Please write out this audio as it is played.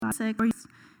sick, or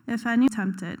if any is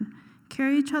tempted.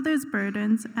 Carry each other's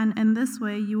burdens, and in this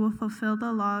way you will fulfill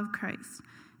the law of Christ.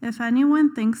 If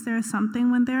anyone thinks they are something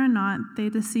when they are not, they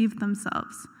deceive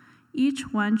themselves. Each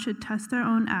one should test their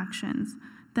own actions.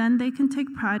 Then they can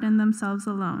take pride in themselves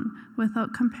alone,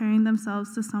 without comparing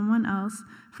themselves to someone else,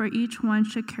 for each one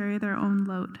should carry their own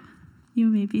load. You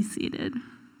may be seated.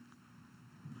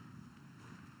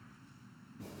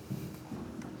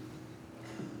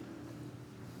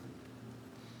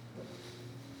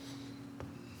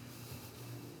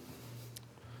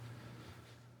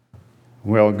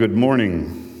 Well, good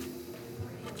morning.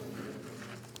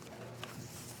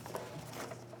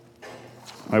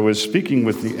 I was speaking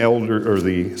with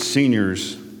the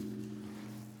seniors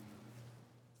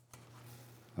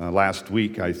last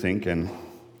week, I think, and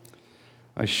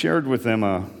I shared with them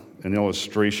an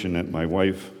illustration that my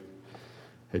wife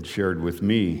had shared with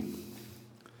me.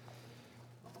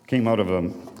 Came out of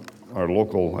our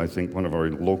local, I think, one of our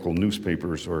local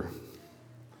newspapers,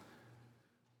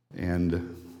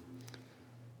 and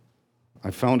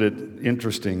I found it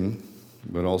interesting,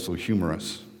 but also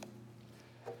humorous.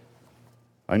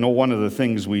 I know one of the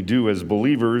things we do as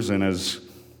believers and as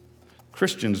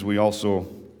Christians, we also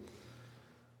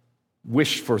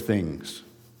wish for things.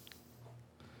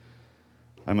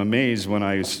 I'm amazed when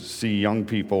I see young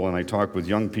people and I talk with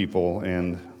young people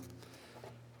and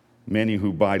many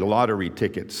who buy lottery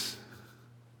tickets.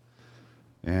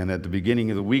 And at the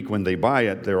beginning of the week when they buy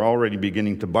it, they're already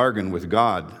beginning to bargain with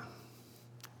God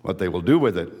what they will do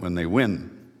with it when they win,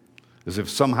 as if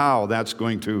somehow that's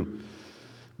going to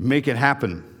make it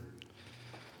happen.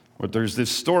 But there's this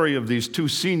story of these two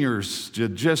seniors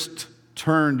that just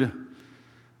turned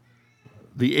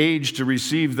the age to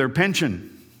receive their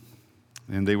pension.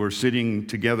 And they were sitting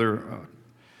together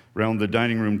around the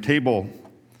dining room table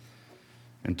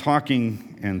and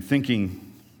talking and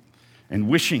thinking and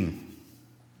wishing.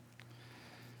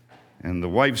 And the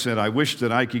wife said, "I wish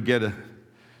that I could get a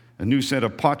new set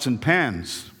of pots and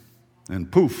pans."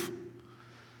 And poof,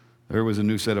 there was a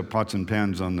new set of pots and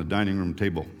pans on the dining room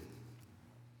table.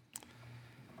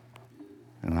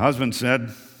 And the husband said,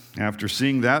 after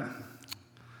seeing that,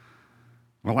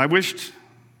 "Well, I wished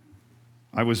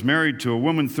I was married to a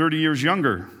woman 30 years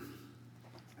younger."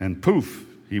 And poof,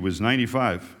 he was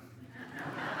 95.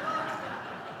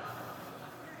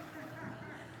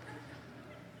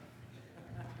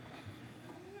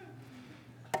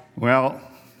 Well,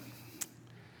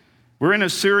 we're in a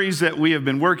series that we have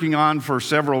been working on for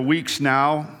several weeks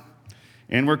now,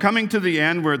 and we're coming to the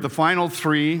end. We're at the final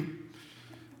three.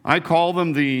 I call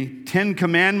them the 10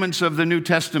 Commandments of the New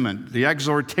Testament, the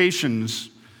exhortations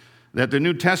that the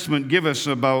New Testament give us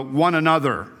about one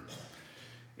another.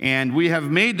 And we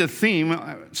have made the theme,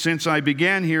 since I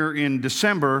began here in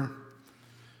December,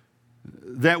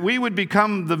 that we would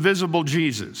become the visible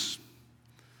Jesus.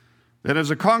 That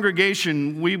as a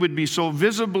congregation, we would be so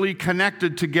visibly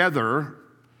connected together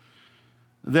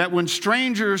that when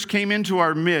strangers came into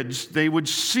our midst, they would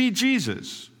see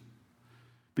Jesus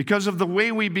because of the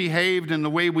way we behaved and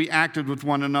the way we acted with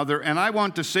one another. And I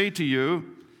want to say to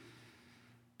you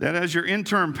that as your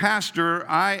interim pastor,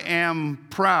 I am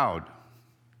proud.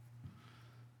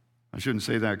 I shouldn't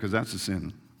say that because that's a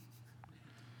sin.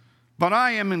 But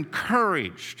I am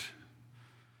encouraged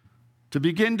to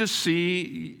begin to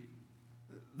see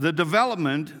the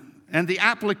development and the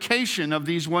application of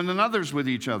these one another's with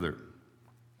each other.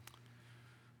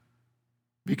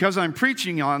 Because I'm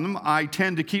preaching on them, I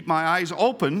tend to keep my eyes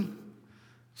open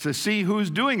to see who's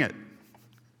doing it.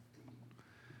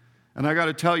 And I got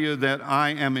to tell you that I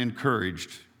am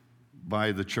encouraged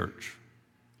by the church,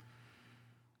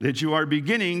 that you are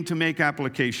beginning to make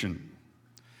application.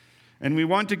 And we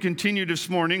want to continue this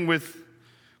morning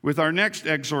with our next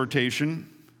exhortation.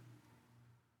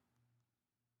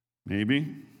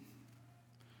 Maybe.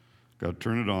 Got to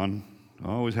turn it on. I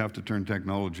always have to turn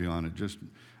technology on.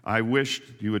 I wish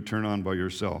you would turn on by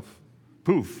yourself.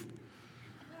 Poof.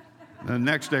 The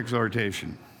next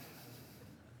exhortation.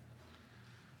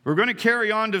 We're going to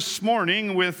carry on this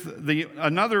morning with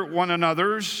another one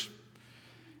another's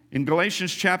in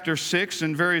Galatians chapter 6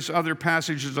 and various other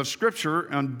passages of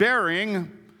Scripture on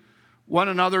bearing one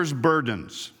another's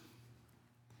burdens.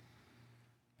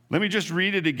 Let me just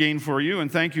read it again for you,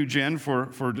 and thank you, Jen, for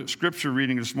the Scripture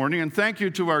reading this morning, and thank you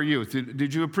to our youth.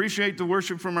 Did you appreciate the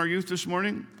worship from our youth this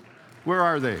morning? Where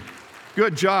are they?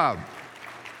 Good job.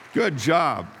 Good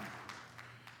job.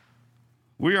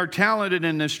 We are talented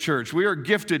in this church. We are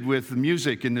gifted with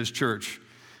music in this church.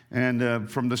 And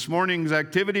from this morning's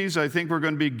activities, I think we're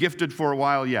going to be gifted for a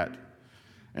while yet.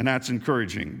 And that's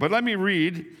encouraging. But let me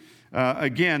read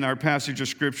Again, our passage of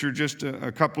Scripture, just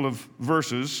a couple of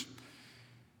verses.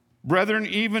 Brethren,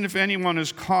 even if anyone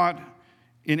is caught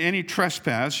in any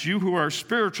trespass, you who are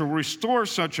spiritual, restore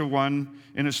such a one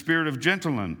in a spirit of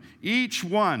gentleness, each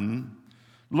one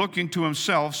looking to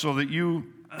himself, so that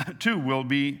you too will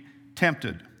be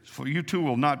tempted. For you too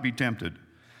will not be tempted.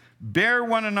 Bear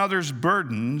one another's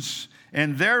burdens,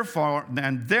 and therefore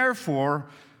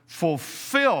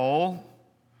fulfill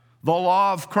the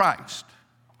law of Christ.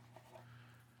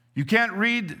 You can't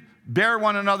read bear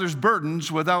one another's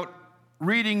burdens without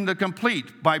reading the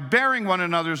complete. By bearing one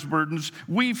another's burdens,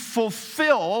 we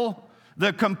fulfill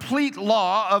the complete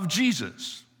law of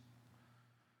Jesus.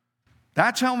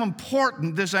 That's how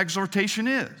important this exhortation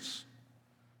is.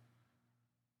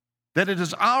 That it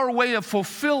is our way of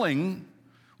fulfilling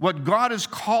what God has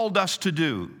called us to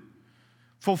do,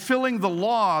 fulfilling the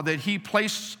law that He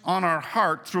placed on our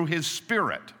heart through His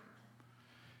Spirit.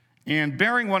 And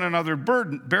bearing one another's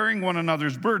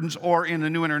burdens, or in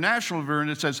the New International Version,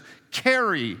 it says,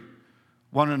 carry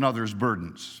one another's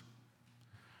burdens.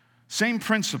 Same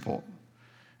principle.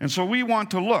 And so we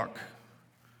want to look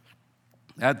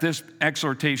at this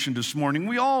exhortation this morning.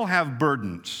 We all have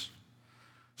burdens.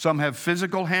 Some have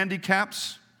physical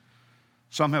handicaps,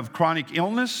 some have chronic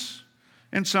illness,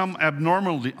 and some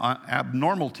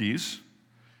abnormalities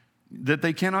that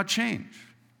they cannot change.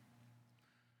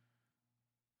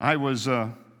 I was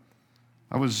kind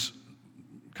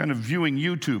of viewing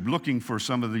YouTube, looking for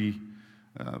some of these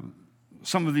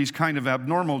kind of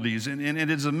abnormalities, and it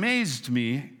has amazed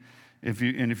me. If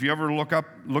you ever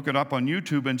look it up on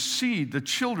YouTube and see the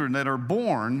children that are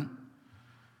born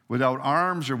without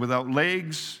arms or without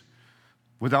legs,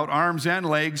 without arms and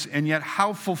legs, and yet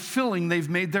how fulfilling they've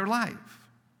made their life,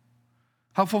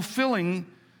 how fulfilling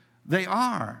they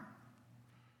are.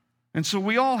 And so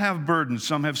we all have burdens.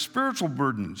 Some have spiritual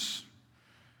burdens.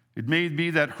 It may be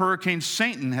that Hurricane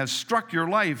Satan has struck your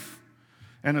life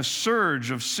and a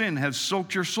surge of sin has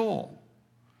soaked your soul.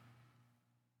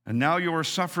 And now you are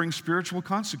suffering spiritual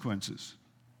consequences.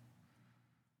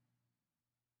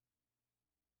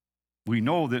 We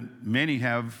know that many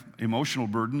have emotional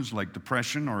burdens like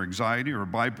depression or anxiety or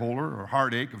bipolar or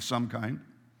heartache of some kind.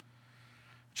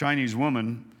 A Chinese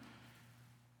woman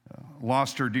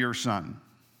lost her dear son.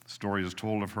 Story is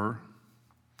told of her,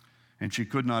 and she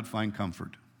could not find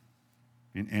comfort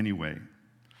in any way.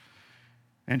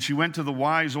 And she went to the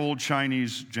wise old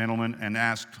Chinese gentleman and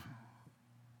asked,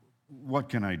 "What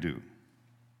can I do?"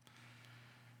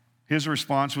 His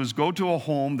response was, go to a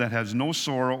home that has no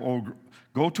sorrow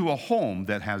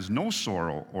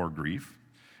or grief,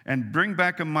 and bring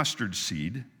back a mustard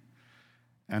seed,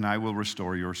 and I will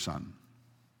restore your son.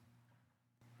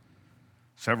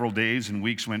 Several days and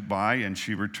weeks went by, and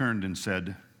she returned and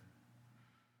said,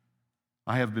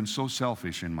 I have been so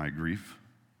selfish in my grief.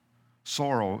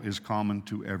 Sorrow is common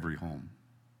to every home.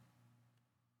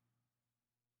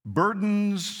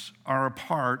 Burdens are a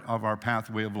part of our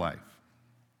pathway of life.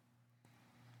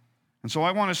 And so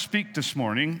I want to speak this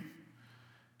morning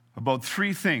about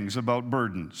three things about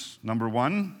burdens. Number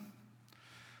one,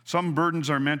 some burdens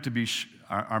are meant to be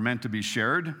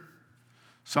shared.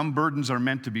 Some burdens are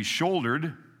meant to be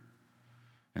shouldered,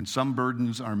 and some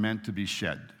burdens are meant to be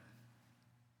shed.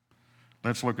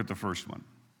 Let's look at the first one.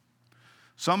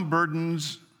 Some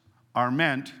burdens are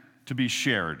meant to be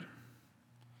shared.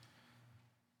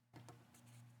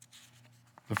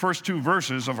 The first two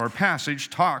verses of our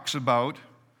passage talks about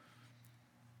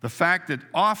the fact that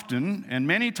often and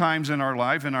many times in our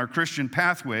life, in our Christian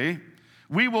pathway,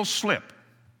 we will slip.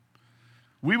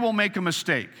 We will make a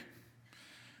mistake.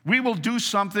 We will do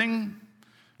something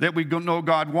that we know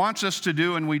God wants us to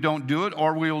do and we don't do it,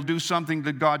 or we will do something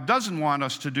that God doesn't want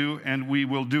us to do and we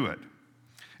will do it.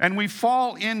 And we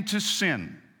fall into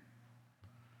sin.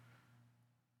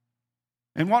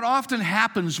 And what often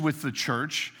happens with the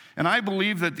church, and I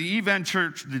believe that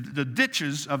the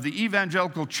ditches of the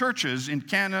evangelical churches in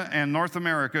Canada and North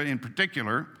America in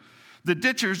particular, the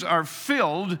ditches are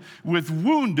filled with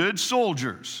wounded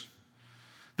soldiers.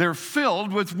 They're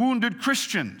filled with wounded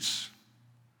Christians.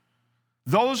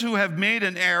 Those who have made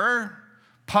an error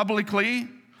publicly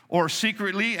or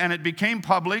secretly, and it became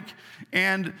public,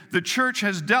 and the church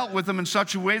has dealt with them in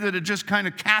such a way that it just kind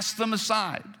of casts them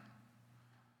aside.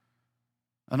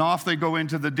 And off they go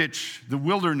into the ditch, the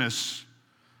wilderness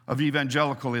of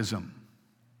evangelicalism.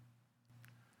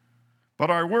 But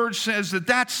our word says that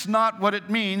that's not what it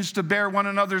means to bear one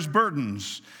another's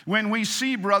burdens. When we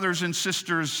see brothers and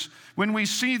sisters, when we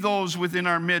see those within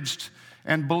our midst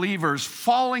and believers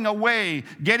falling away,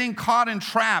 getting caught and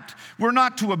trapped, we're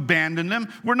not to abandon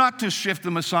them. We're not to shift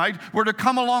them aside. We're to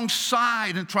come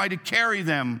alongside and try to carry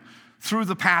them through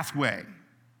the pathway.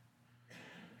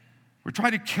 We're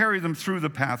trying to carry them through the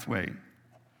pathway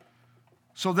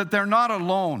so that they're not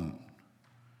alone.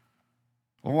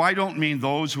 Oh, I don't mean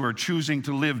those who are choosing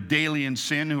to live daily in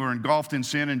sin, who are engulfed in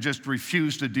sin and just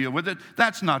refuse to deal with it.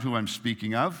 That's not who I'm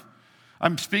speaking of.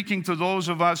 I'm speaking to those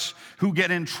of us who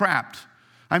get entrapped.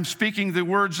 I'm speaking the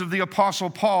words of the Apostle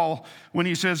Paul when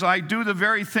he says, I do the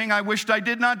very thing I wished I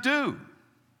did not do.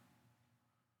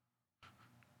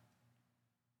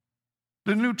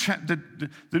 The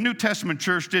New Testament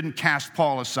church didn't cast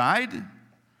Paul aside,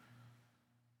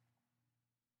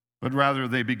 but rather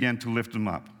they began to lift him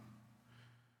up.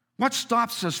 What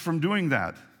stops us from doing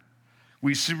that?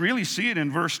 We really see it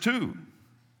in verse 2.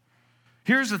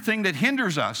 Here's the thing that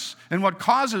hinders us and what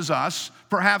causes us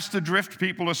perhaps to drift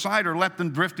people aside or let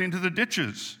them drift into the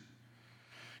ditches.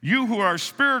 You who are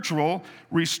spiritual,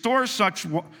 restore such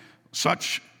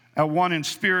a one in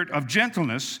spirit of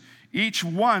gentleness, each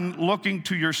one looking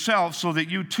to yourself so that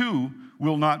you too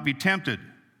will not be tempted.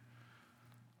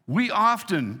 We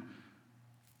often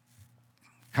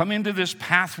come into this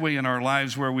pathway in our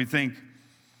lives where we think,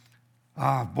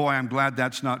 boy, I'm glad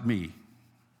that's not me.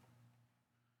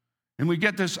 And we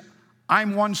get this,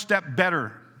 I'm one step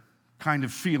better kind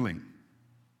of feeling.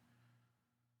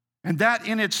 And that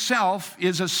in itself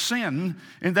is a sin,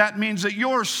 and that means that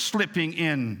you're slipping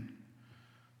in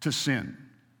to sin.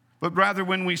 But rather,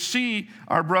 when we see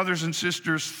our brothers and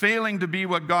sisters failing to be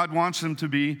what God wants them to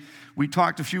be, we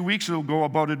talked a few weeks ago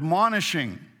about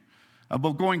admonishing,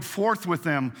 about going forth with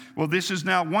them. Well, this is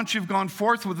now, once you've gone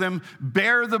forth with them,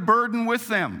 bear the burden with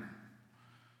them.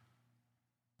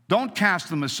 Don't cast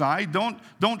them aside.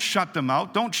 Don't shut them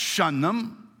out. Don't shun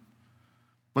them.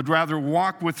 But rather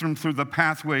walk with them through the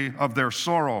pathway of their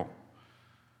sorrow.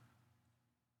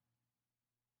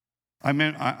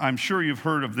 I'm sure you've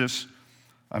heard of this.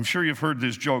 I'm sure you've heard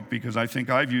this joke because I think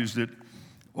I've used it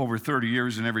over 30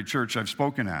 years in every church I've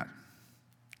spoken at.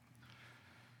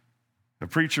 A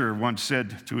preacher once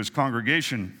said to his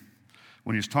congregation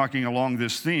when he was talking along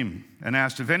this theme and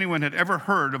asked if anyone had ever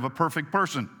heard of a perfect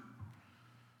person.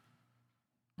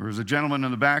 There was a gentleman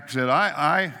in the back who said,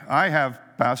 I have,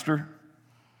 Pastor.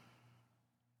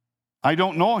 I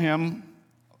don't know him.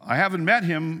 I haven't met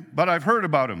him, but I've heard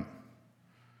about him.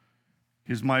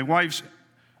 He's my wife's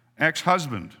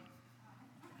ex-husband.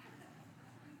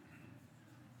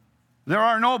 There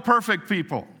are no perfect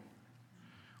people.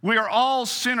 We are all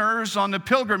sinners on the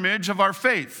pilgrimage of our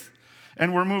faith,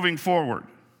 and we're moving forward.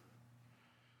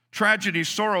 Tragedy,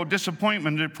 sorrow,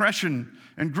 disappointment, depression,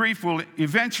 and grief will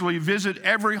eventually visit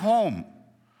every home.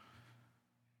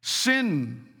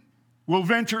 Sin will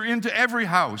venture into every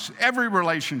house, every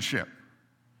relationship.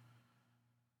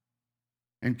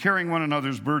 And carrying one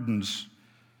another's burdens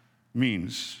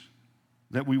means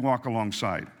that we walk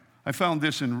alongside. I found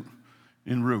this in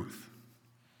Ruth.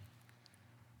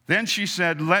 Then she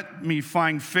said, let me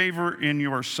find favor in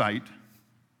your sight.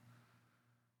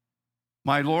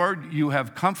 My Lord, you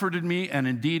have comforted me and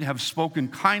indeed have spoken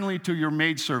kindly to your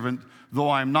maidservant, though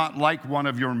I am not like one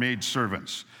of your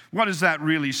maidservants. What is that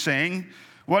really saying?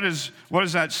 What is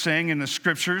that saying in the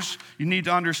scriptures? You need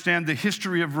to understand the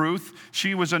history of Ruth.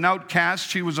 She was an outcast.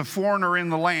 She was a foreigner in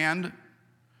the land.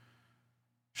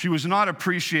 She was not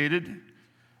appreciated.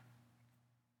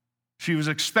 She was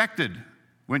expected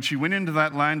when she went into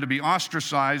that land to be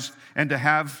ostracized and to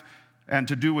have and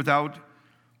to do without.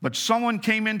 But someone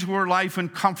came into her life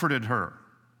and comforted her.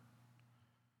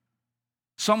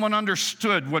 Someone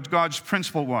understood what God's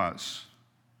principle was.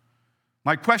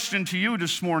 My question to you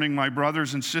this morning, my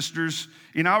brothers and sisters,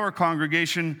 in our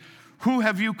congregation, who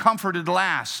have you comforted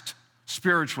last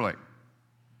spiritually?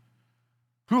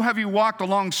 Who have you walked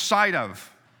alongside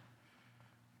of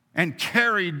and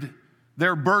carried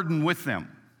their burden with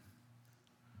them?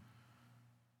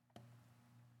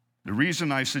 The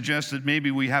reason I suggest that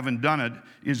maybe we haven't done it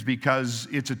is because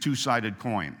it's a two-sided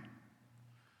coin.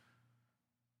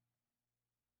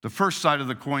 The first side of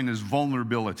the coin is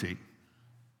vulnerability.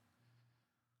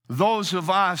 Those of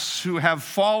us who have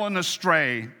fallen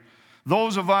astray,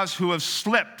 those of us who have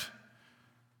slipped,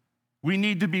 we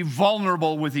need to be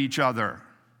vulnerable with each other.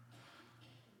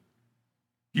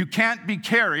 You can't be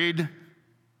carried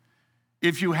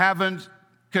if you haven't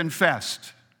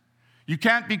confessed. You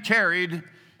can't be carried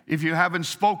if you haven't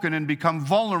spoken and become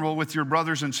vulnerable with your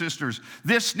brothers and sisters.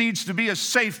 This needs to be a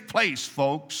safe place,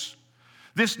 folks.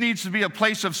 This needs to be a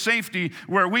place of safety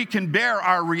where we can bear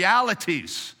our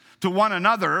realities to one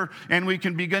another and we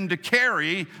can begin to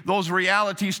carry those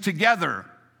realities together.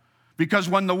 Because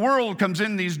when the world comes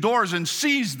in these doors and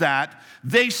sees that,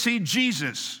 they see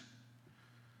Jesus.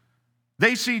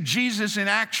 They see Jesus in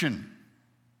action.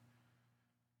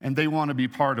 and they want to be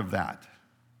part of that.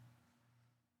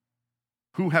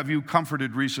 Who have you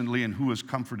comforted recently, and who has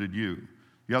comforted you?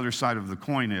 The other side of the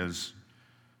coin is,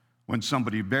 when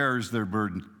somebody bears their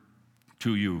burden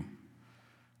to you,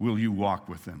 will you walk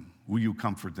with them? Will you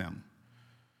comfort them?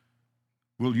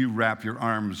 Will you wrap your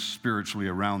arms spiritually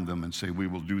around them and say, we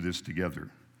will do this together?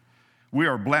 We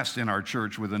are blessed in our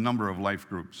church with a number of life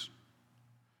groups.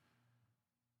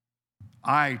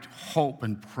 I hope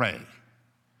and pray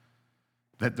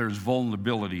that there's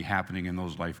vulnerability happening in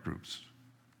those life groups,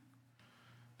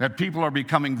 that people are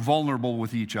becoming vulnerable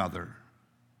with each other.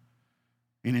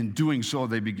 And in doing so,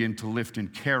 they begin to lift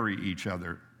and carry each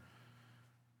other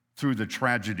through the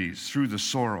tragedies, through the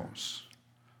sorrows,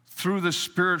 through the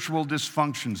spiritual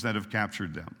dysfunctions that have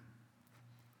captured them.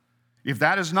 If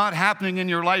that is not happening in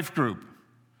your life group,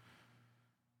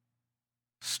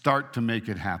 start to make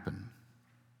it happen.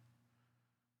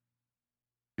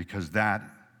 Because that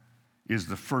is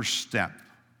the first step.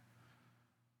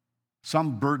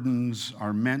 Some burdens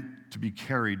are meant to be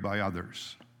carried by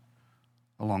others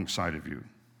alongside of you.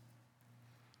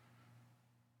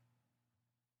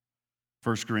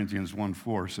 1 Corinthians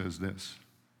 1:4 says this: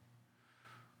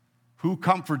 who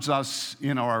comforts us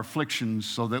in our afflictions,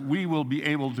 so that we will be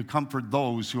able to comfort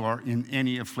those who are in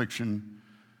any affliction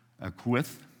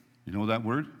with, you know that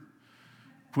word?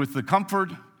 With the comfort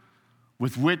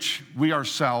with which we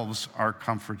ourselves are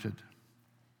comforted.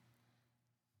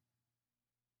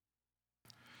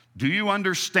 Do you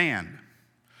understand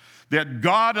that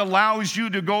God allows you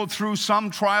to go through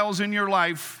some trials in your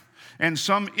life and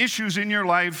some issues in your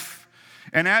life,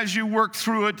 and as you work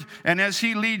through it, and as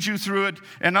He leads you through it,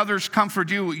 and others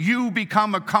comfort you, you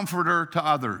become a comforter to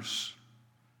others?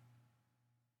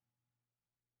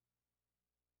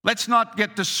 Let's not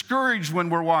get discouraged when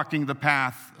we're walking the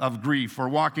path of grief or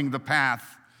walking the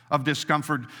path of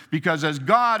discomfort, because as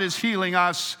God is healing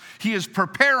us, He is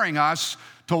preparing us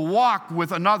to walk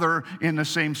with another in the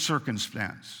same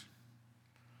circumstance.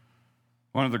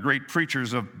 One of the great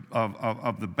preachers of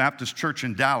the Baptist church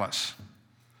in Dallas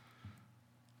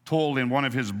told in one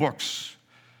of his books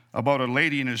about a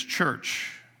lady in his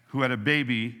church who had a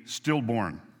baby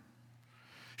stillborn.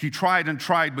 He tried and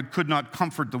tried but could not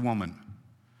comfort the woman.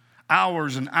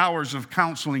 Hours and hours of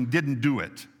counseling didn't do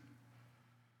it.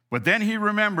 But then he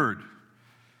remembered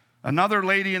another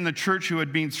lady in the church who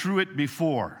had been through it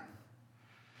before.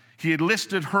 He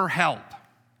enlisted her help.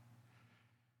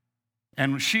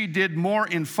 And she did more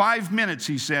in 5 minutes,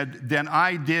 he said, than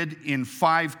I did in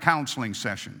 5 counseling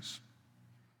sessions.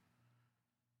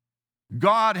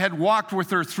 God had walked with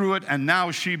her through it, and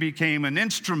now she became an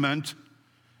instrument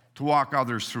to walk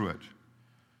others through it.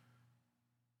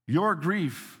 Your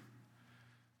grief,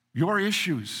 your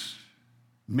issues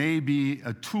may be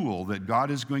a tool that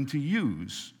God is going to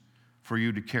use for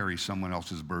you to carry someone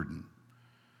else's burden.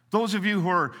 Those of you who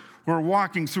are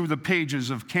walking through the pages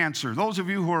of cancer, those of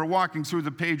you who are walking through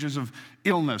the pages of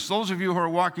illness, those of you who are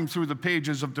walking through the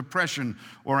pages of depression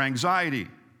or anxiety,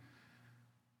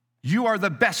 you are the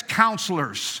best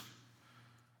counselors.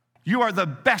 You are the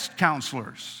best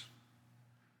counselors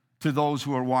to those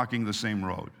who are walking the same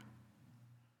road.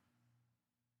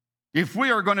 If we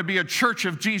are going to be a church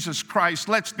of Jesus Christ,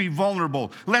 let's be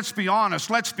vulnerable, let's be honest,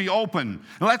 let's be open.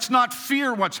 Let's not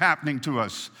fear what's happening to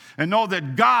us, and know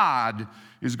that God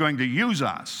is going to use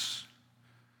us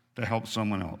to help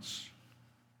someone else.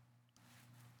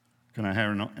 Can I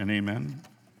hear an amen?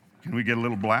 Can we get a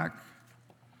little black?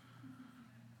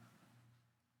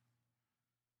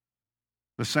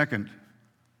 The second,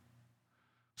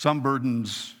 some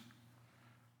burdens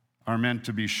are meant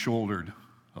to be shouldered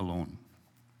alone.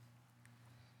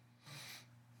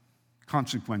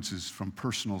 Consequences from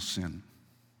personal sin.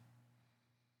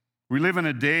 We live in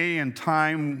a day and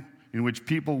time in which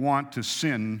people want to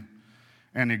sin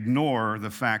and ignore the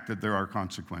fact that there are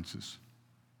consequences.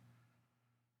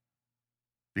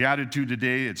 The attitude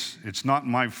today, it's not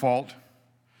my fault,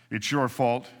 it's your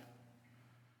fault.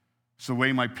 It's the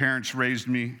way my parents raised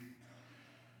me.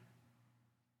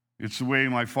 It's the way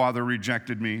my father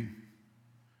rejected me.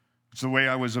 It's the way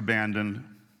I was abandoned.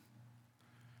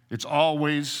 It's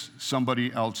always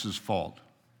somebody else's fault.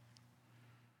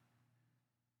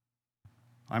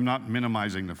 I'm not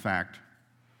minimizing the fact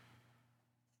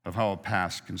of how a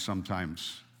past can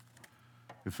sometimes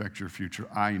affect your future.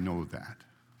 I know that.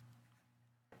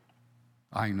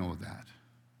 I know that.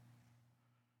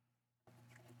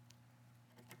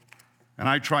 And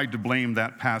I tried to blame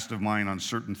that past of mine on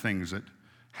certain things that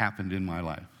happened in my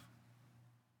life.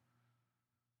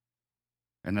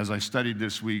 And as I studied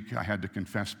this week, I had to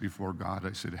confess before God,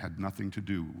 I said it had nothing to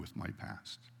do with my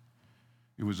past.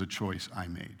 It was a choice I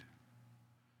made.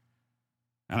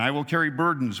 And I will carry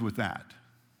burdens with that.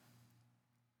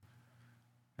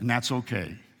 And that's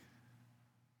okay.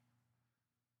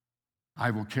 I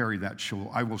will carry that,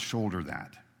 I will shoulder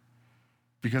that.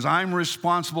 Because I'm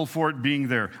responsible for it being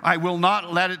there. I will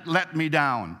not let it let me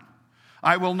down.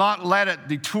 I will not let it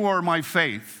detour my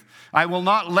faith. I will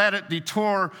not let it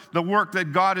detour the work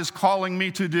that God is calling me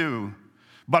to do.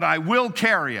 But I will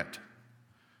carry it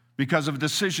because of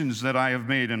decisions that I have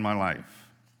made in my life.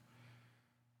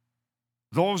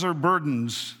 Those are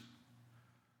burdens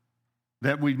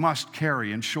that we must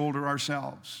carry and shoulder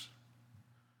ourselves.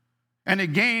 And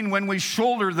again, when we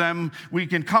shoulder them, we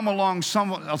can come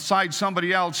alongside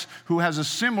somebody else who has a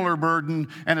similar burden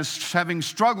and is having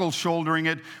struggle shouldering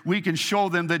it. We can show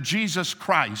them that Jesus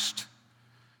Christ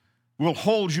will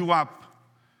hold you up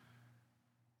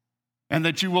and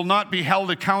that you will not be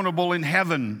held accountable in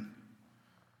heaven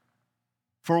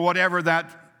for whatever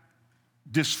that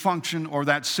dysfunction or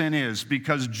that sin is,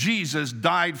 because Jesus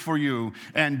died for you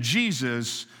and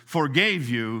Jesus forgave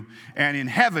you, and in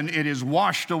heaven it is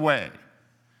washed away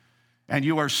and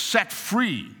you are set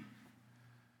free.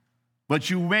 But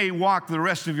you may walk the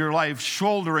rest of your life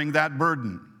shouldering that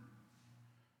burden.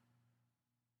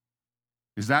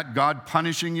 Is that God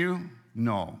punishing you?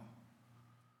 No.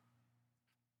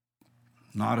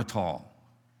 Not at all.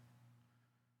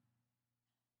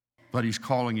 But he's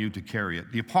calling you to carry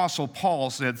it. The Apostle Paul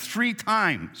said 3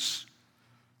 times,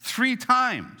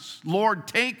 Lord,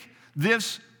 take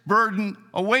this burden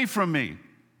away from me.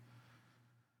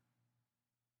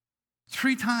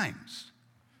 3 times.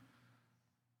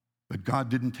 But God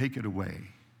didn't take it away.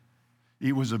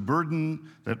 It was a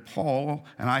burden that Paul,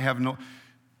 and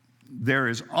there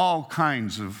is all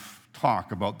kinds of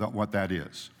talk about what that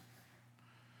is.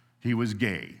 He was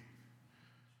gay.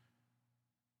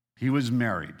 He was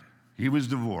married. He was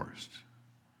divorced.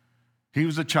 He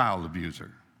was a child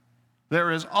abuser.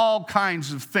 There is all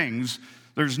kinds of things.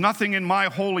 There's nothing in my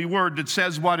holy word that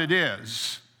says what it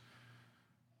is.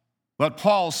 But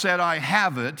Paul said, I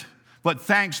have it, but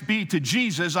thanks be to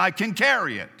Jesus, I can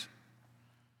carry it.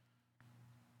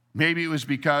 Maybe it was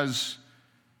because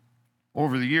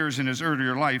over the years in his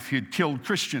earlier life, he had killed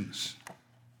Christians.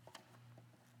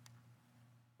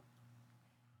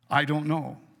 I don't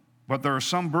know. But there are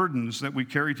some burdens that we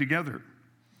carry together.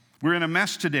 We're in a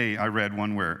mess today, I read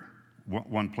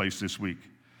one place this week,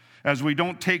 as we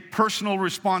don't take personal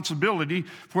responsibility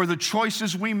for the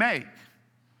choices we make.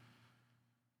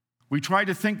 We try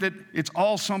to think that it's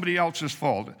all somebody else's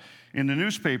fault. In the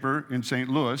newspaper in St.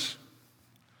 Louis,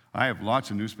 I have lots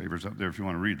of newspapers up there if you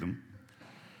want to read them.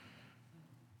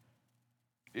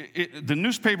 The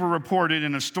newspaper reported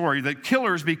in a story that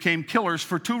killers became killers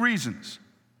for 2 reasons.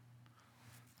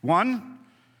 One,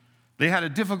 they had a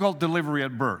difficult delivery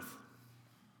at birth.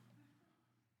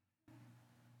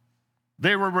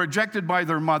 They were rejected by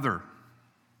their mother.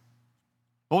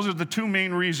 Those are the 2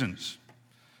 main reasons.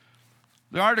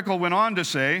 The article went on to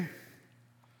say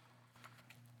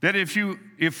that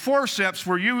if forceps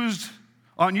were used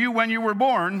on you when you were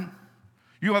born,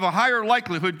 you have a higher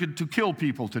likelihood to kill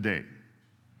people today.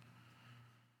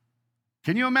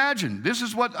 Can you imagine? This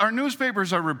is what our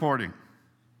newspapers are reporting.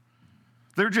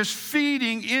 They're just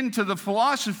feeding into the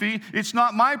philosophy, it's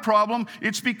not my problem,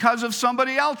 it's because of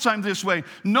somebody else I'm this way.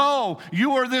 No,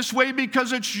 you are this way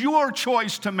because it's your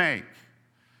choice to make.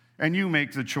 And you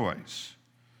make the choice.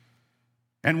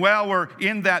 And while we're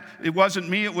in that, it wasn't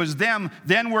me, it was them,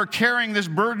 then we're carrying this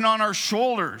burden on our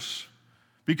shoulders.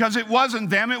 Because it wasn't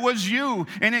them, it was you.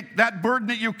 And that burden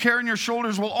that you carry on your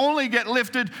shoulders will only get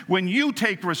lifted when you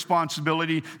take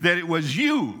responsibility that it was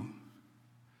you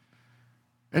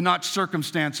and not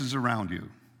circumstances around you.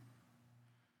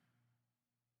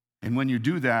 And when you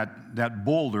do that, that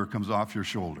boulder comes off your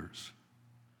shoulders.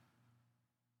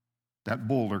 That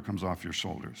boulder comes off your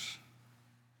shoulders.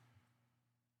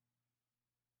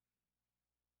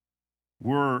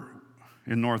 We're,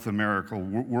 in North America,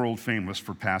 world famous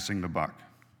for passing the buck.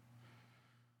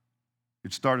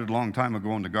 It started a long time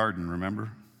ago in the garden,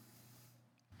 remember?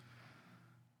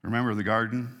 Remember the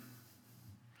garden?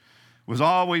 It was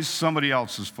always somebody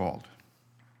else's fault.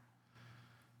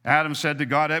 Adam said to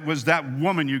God, "It was that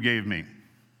woman you gave me."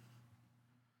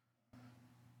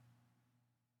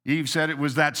 Eve said it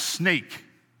was that snake.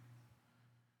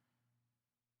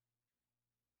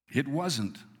 It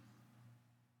wasn't.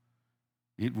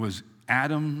 It was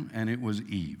Adam and it was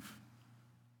Eve.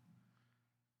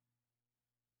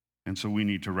 And so we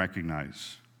need to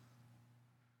recognize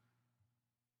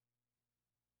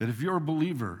that if you're a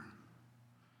believer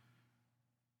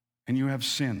and you have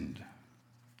sinned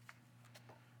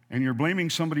and you're blaming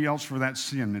somebody else for that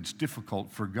sin, it's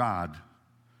difficult for God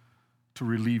to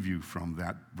relieve you from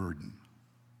that burden.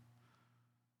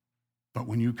 But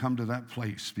when you come to that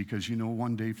place, because you know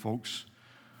one day, folks,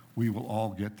 we will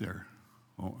all get there.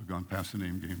 Oh, I've gone past the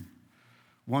name game.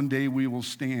 One day we will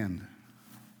stand.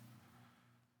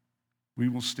 We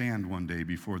will stand one day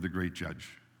before the great judge.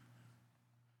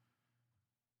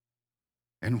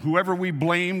 And whoever we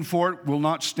blamed for it will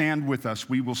not stand with us.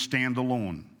 We will stand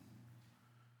alone.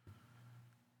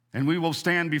 And we will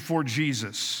stand before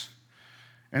Jesus.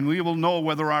 And we will know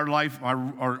whether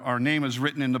our name is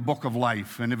written in the book of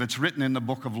life. And if it's written in the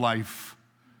book of life,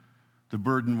 the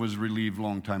burden was relieved a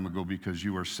long time ago because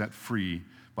you are set free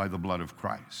by the blood of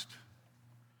Christ.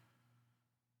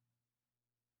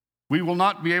 We will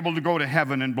not be able to go to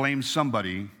heaven and blame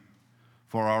somebody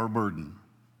for our burden.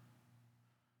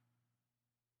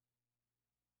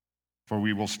 For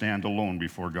we will stand alone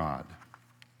before God.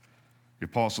 The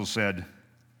apostle said,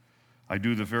 I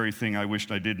do the very thing I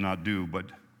wished I did not do, but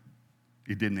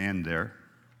it didn't end there.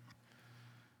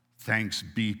 Thanks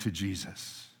be to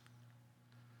Jesus.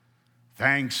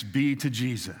 Thanks be to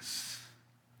Jesus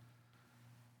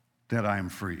that I am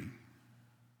free.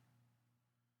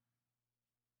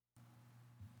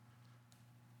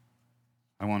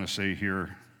 I want to say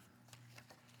here,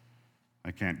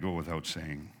 I can't go without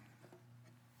saying,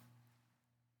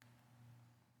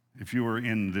 if you are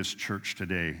in this church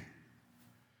today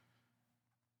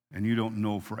and you don't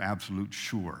know for absolute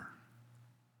sure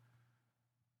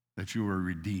that you are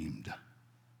redeemed,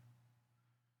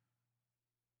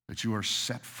 that you are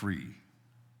set free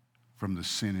from the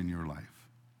sin in your life,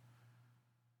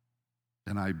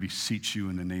 then I beseech you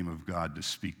in the name of God to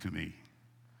speak to me.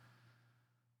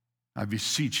 I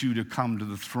beseech you to come to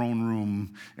the throne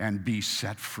room and be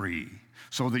set free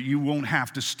so that you won't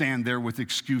have to stand there with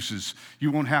excuses. You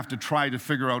won't have to try to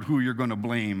figure out who you're going to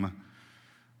blame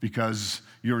because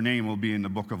your name will be in the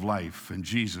book of life and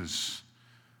Jesus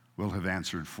will have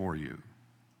answered for you.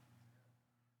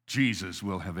 Jesus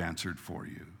will have answered for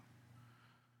you.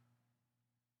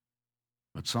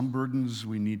 But some burdens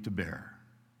we need to bear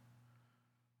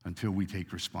until we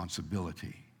take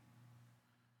responsibility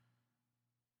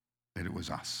that it was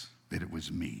us, that it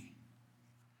was me.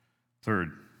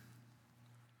 Third,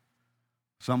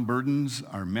 some burdens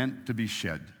are meant to be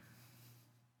shed.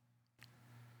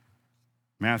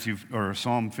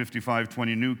 Psalm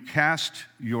 55:20, cast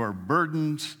your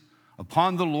burdens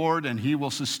upon the Lord and he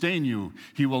will sustain you.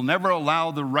 He will never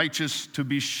allow the righteous to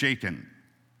be shaken.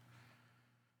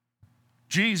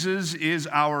 Jesus is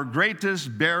our greatest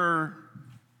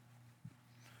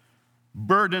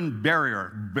burden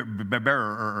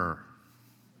bearer.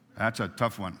 That's a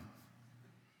tough one.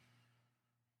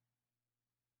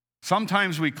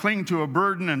 Sometimes we cling to a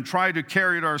burden and try to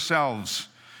carry it ourselves.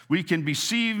 We can be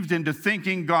deceived into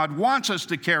thinking God wants us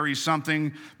to carry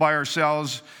something by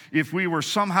ourselves if we are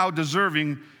somehow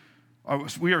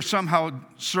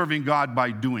serving God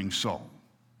by doing so.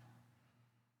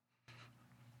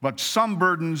 But some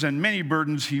burdens and many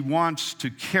burdens he wants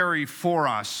to carry for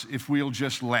us if we'll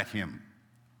just let him.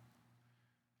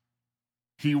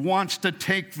 He wants to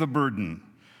take the burden.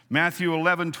 Matthew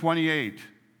 11:28.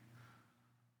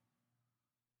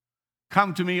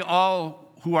 Come to me,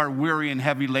 all who are weary and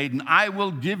heavy laden. I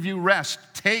will give you rest.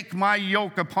 Take my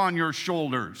yoke upon your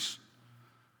shoulders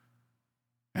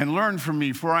and learn from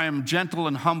me, for I am gentle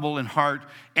and humble in heart,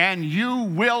 and you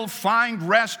will find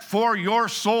rest for your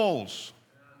souls.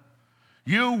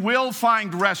 You will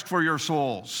find rest for your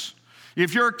souls.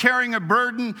 If you're carrying a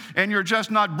burden and you're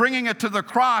just not bringing it to the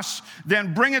cross,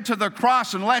 then bring it to the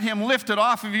cross and let him lift it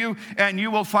off of you, and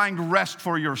you will find rest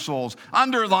for your souls.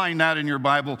 Underline that in your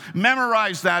Bible.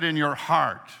 Memorize that in your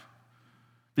heart,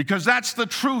 because that's the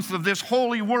truth of this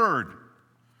holy word.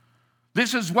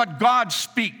 This is what God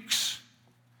speaks.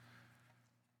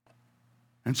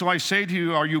 And so I say to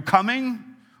you, are you coming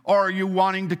or are you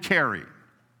wanting to carry?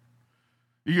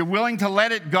 Are you willing to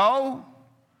let it go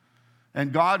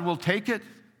and God will take it,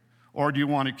 or do you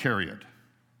want to carry it?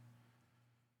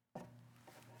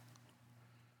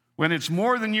 When it's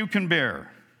more than you can bear,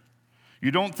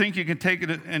 you don't think you can take it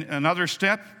another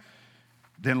step,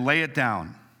 then lay it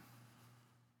down.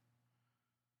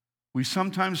 We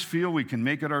sometimes feel we can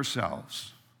make it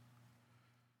ourselves,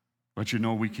 but you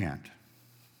know we can't.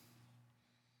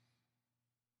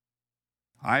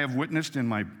 I have witnessed in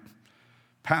my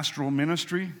pastoral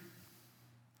ministry,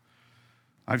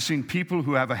 I've seen people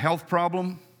who have a health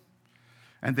problem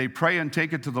and they pray and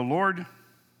take it to the Lord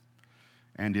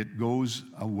and it goes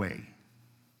away.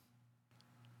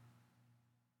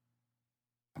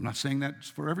 I'm not saying that's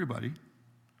for everybody.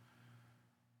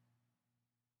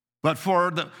 But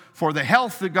for the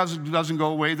health that doesn't go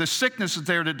away, the sickness that's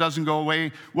there that doesn't go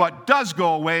away, what does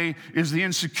go away is the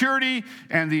insecurity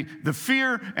and the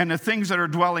fear and the things that are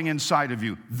dwelling inside of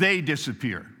you. They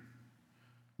disappear.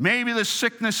 Maybe the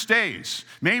sickness stays.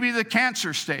 Maybe the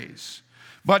cancer stays.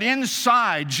 But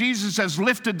inside, Jesus has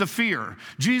lifted the fear.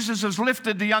 Jesus has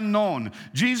lifted the unknown.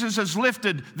 Jesus has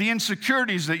lifted the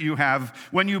insecurities that you have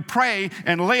when you pray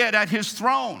and lay it at his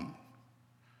throne.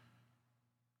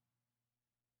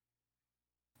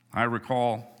 I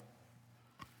recall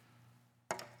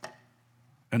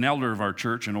an elder of our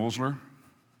church in Osler,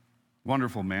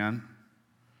 wonderful man.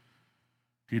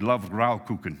 He loved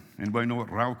Raukuchen. Anybody know what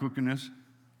Raukuchen is?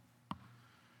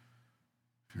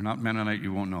 If you're not Mennonite,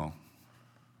 you won't know.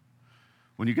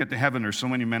 When you get to heaven, there's so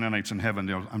many Mennonites in heaven,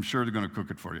 I'm sure they're going to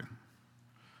cook it for you.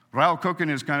 Raukuchen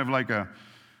is kind of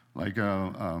like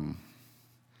an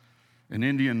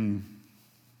Indian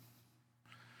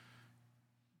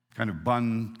kind of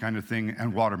bun kind of thing,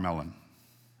 and watermelon.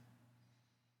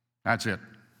 That's it.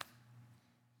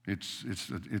 It's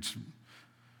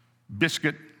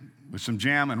biscuit with some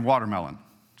jam and watermelon.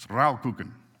 It's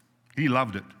Raukuchen. He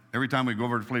loved it. Every time we go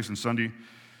over to the place on Sunday,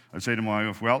 I'd say to my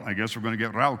wife, well, I guess we're going to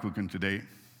get Raukuchen today.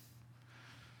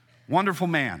 Wonderful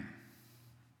man.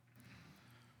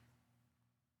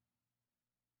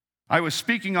 I was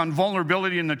speaking on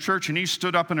vulnerability in the church, and he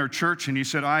stood up in our church, and he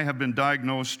said, I have been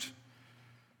diagnosed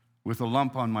with a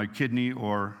lump on my kidney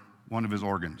or one of his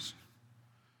organs.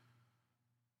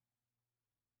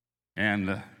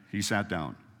 And he sat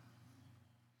down.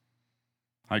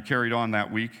 I carried on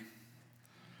that week.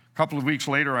 A couple of weeks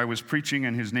later, I was preaching,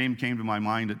 and his name came to my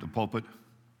mind at the pulpit.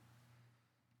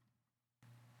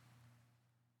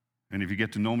 And if you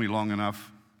get to know me long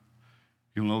enough,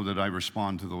 you'll know that I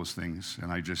respond to those things.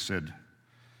 And I just said,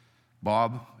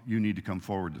 Bob, you need to come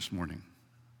forward this morning.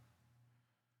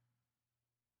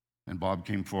 And Bob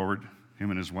came forward,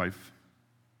 him and his wife,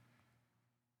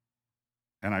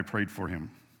 and I prayed for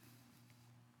him.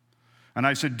 And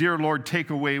I said, Dear Lord, take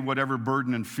away whatever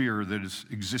burden and fear that is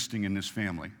existing in this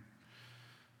family.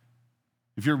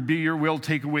 If it be your will,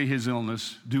 take away his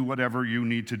illness, do whatever you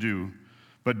need to do,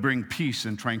 but bring peace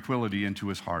and tranquility into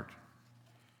his heart.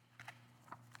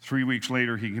 3 weeks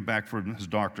later, he came back from his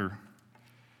doctor,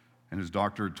 and his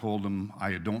doctor told him,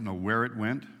 I don't know where it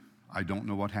went, I don't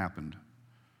know what happened,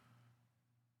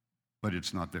 but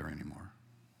it's not there anymore.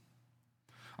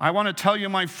 I want to tell you,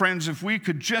 my friends, if we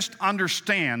could just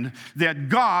understand that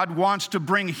God wants to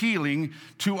bring healing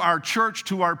to our church,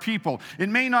 to our people. It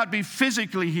may not be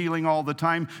physically healing all the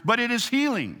time, but it is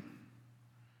healing.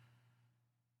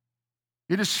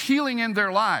 It is healing in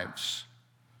their lives.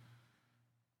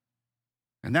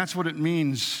 And that's what it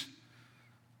means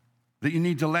that you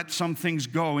need to let some things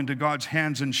go into God's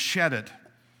hands and shed it.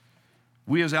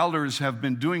 We as elders have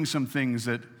been doing some things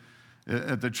that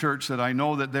at the church that I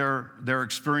know that they're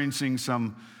experiencing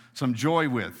some joy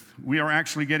with. We are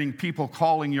actually getting people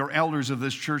calling your elders of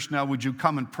this church now, would you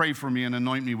come and pray for me and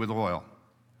anoint me with oil?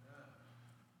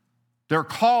 They're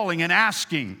calling and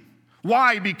asking.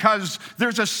 Why? Because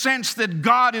there's a sense that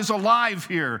God is alive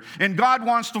here, and God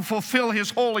wants to fulfill his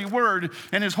holy word,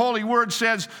 and his holy word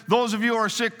says, those of you who are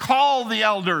sick, call the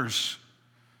elders.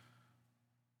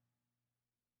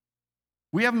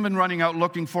 We haven't been running out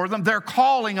looking for them. They're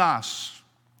calling us.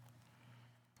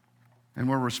 And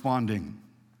we're responding.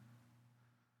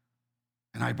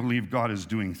 And I believe God is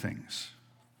doing things.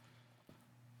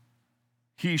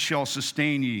 He shall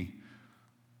sustain ye,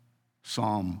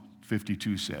 Psalm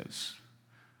 52 says.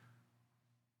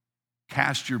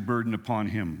 Cast your burden upon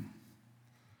him.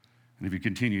 And if you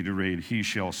continue to read, he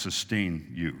shall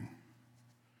sustain you.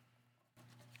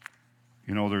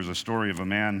 You know, there's a story of a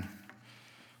man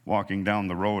walking down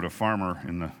the road, a farmer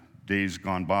in the days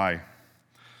gone by,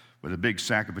 with a big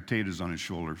sack of potatoes on his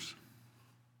shoulders.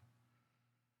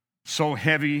 So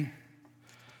heavy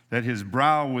that his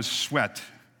brow was sweat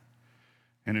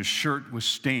and his shirt was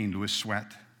stained with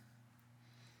sweat.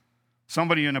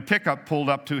 Somebody in a pickup pulled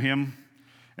up to him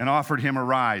and offered him a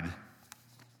ride.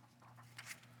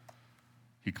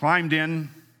 He climbed in,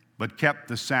 but kept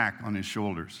the sack on his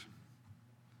shoulders.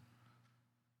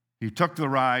 He took the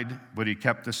ride, but he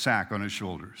kept the sack on his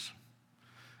shoulders.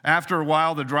 After a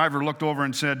while, the driver looked over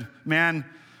and said, man,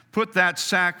 put that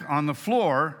sack on the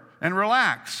floor and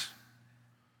relax.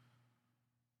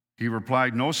 He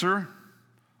replied, no, sir,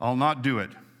 I'll not do it.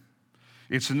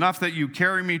 It's enough that you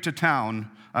carry me to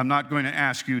town. I'm not going to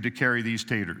ask you to carry these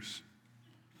taters.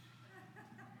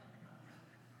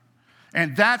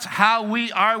 And that's how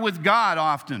we are with God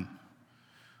often.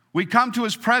 We come to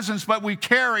his presence, but we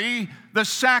carry the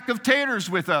sack of taters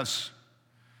with us.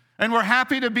 And we're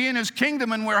happy to be in his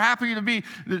kingdom, and we're happy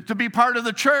to be part of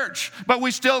the church, but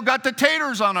we still got the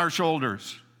taters on our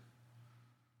shoulders.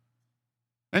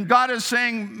 And God is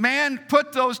saying, man,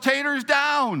 put those taters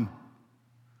down.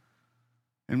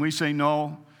 And we say,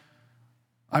 no,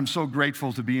 I'm so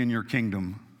grateful to be in your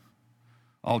kingdom.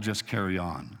 I'll just carry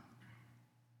on.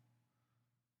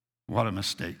 What a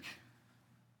mistake.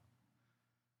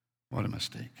 What a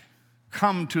mistake.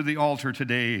 Come to the altar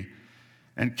today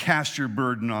and cast your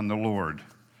burden on the Lord.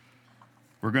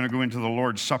 We're going to go into the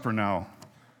Lord's Supper now.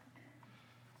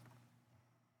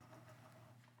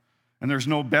 And there's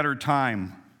no better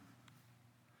time.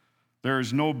 There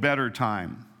is no better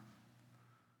time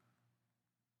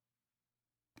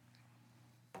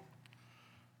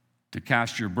to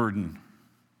cast your burden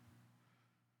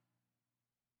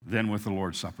than with the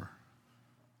Lord's Supper.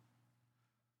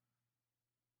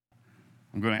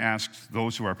 I'm going to ask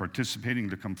those who are participating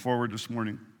to come forward this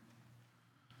morning.